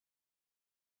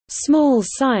Small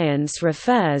science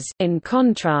refers, in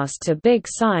contrast to big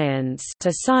science, to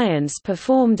science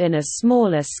performed in a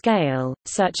smaller scale,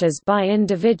 such as by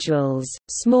individuals,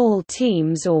 small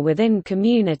teams or within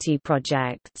community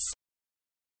projects.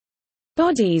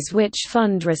 Bodies which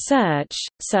fund research,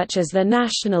 such as the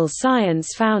National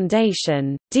Science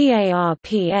Foundation,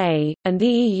 DARPA, and the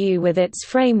EU with its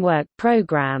framework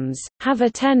programs, have a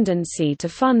tendency to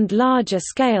fund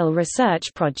larger-scale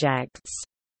research projects.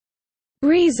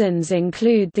 Reasons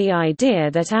include the idea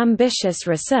that ambitious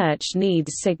research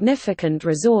needs significant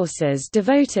resources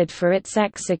devoted for its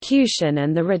execution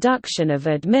and the reduction of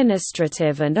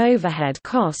administrative and overhead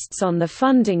costs on the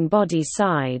funding body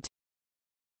side.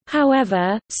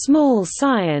 However, small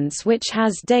science which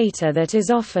has data that is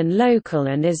often local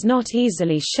and is not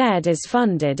easily shared is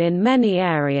funded in many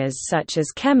areas such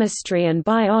as chemistry and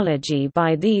biology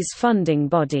by these funding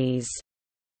bodies.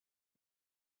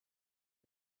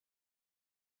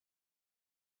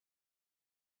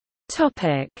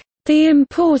 The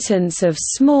importance of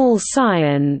small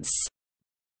science.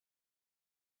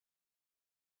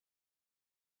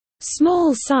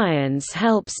 Small science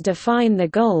helps define the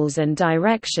goals and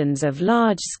directions of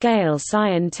large-scale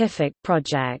scientific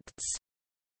projects.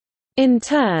 In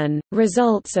turn,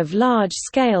 results of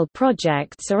large-scale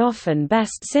projects are often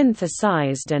best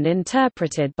synthesized and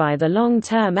interpreted by the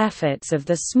long-term efforts of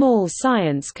the small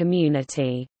science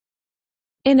community.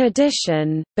 In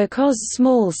addition, because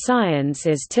small science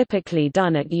is typically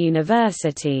done at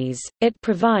universities, it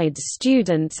provides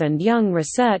students and young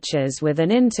researchers with an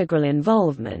integral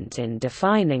involvement in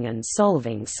defining and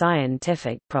solving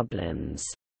scientific problems.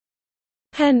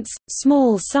 Hence,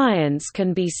 small science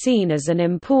can be seen as an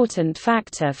important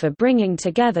factor for bringing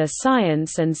together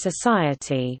science and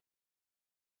society.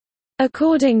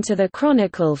 According to the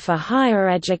Chronicle for Higher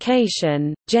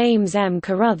Education, James M.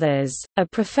 Carruthers, a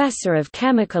professor of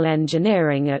chemical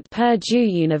engineering at Purdue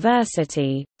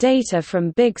University, data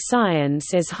from big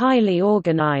science is highly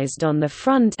organized on the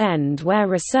front end where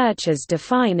researchers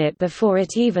define it before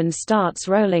it even starts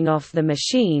rolling off the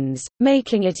machines,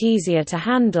 making it easier to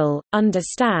handle,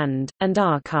 understand, and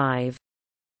archive.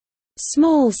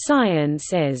 Small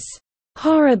science is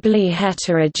horribly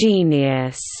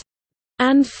heterogeneous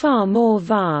and far more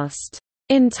vast.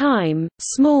 In time,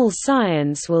 small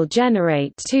science will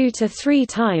generate 2 to 3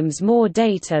 times more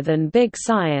data than big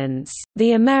science.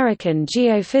 The American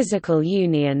Geophysical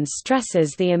Union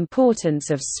stresses the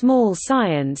importance of small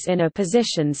science in a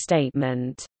position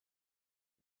statement.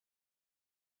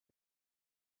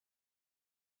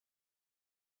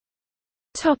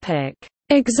 Topic: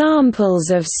 Examples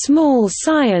of small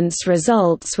science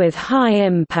results with high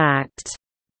impact.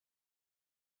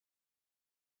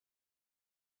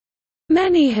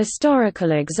 Many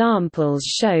historical examples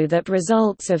show that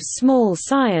results of small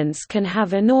science can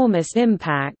have enormous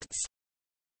impacts.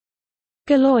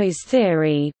 Galois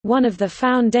theory, one of the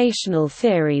foundational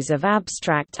theories of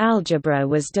abstract algebra,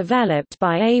 was developed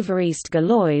by Évariste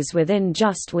Galois within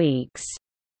just weeks.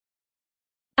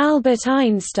 Albert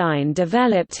Einstein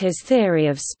developed his theory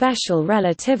of special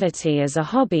relativity as a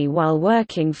hobby while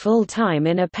working full-time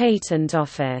in a patent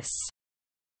office.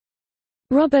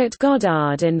 Robert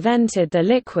Goddard invented the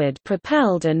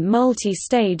liquid-propelled and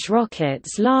multi-stage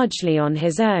rockets largely on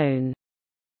his own.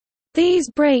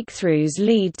 These breakthroughs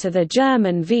lead to the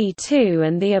German V2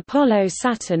 and the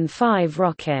Apollo-Saturn V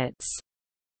rockets.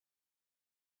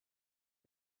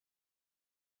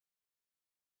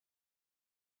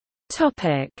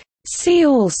 See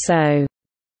also: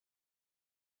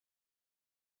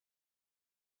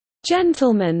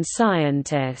 Gentleman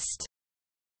scientist.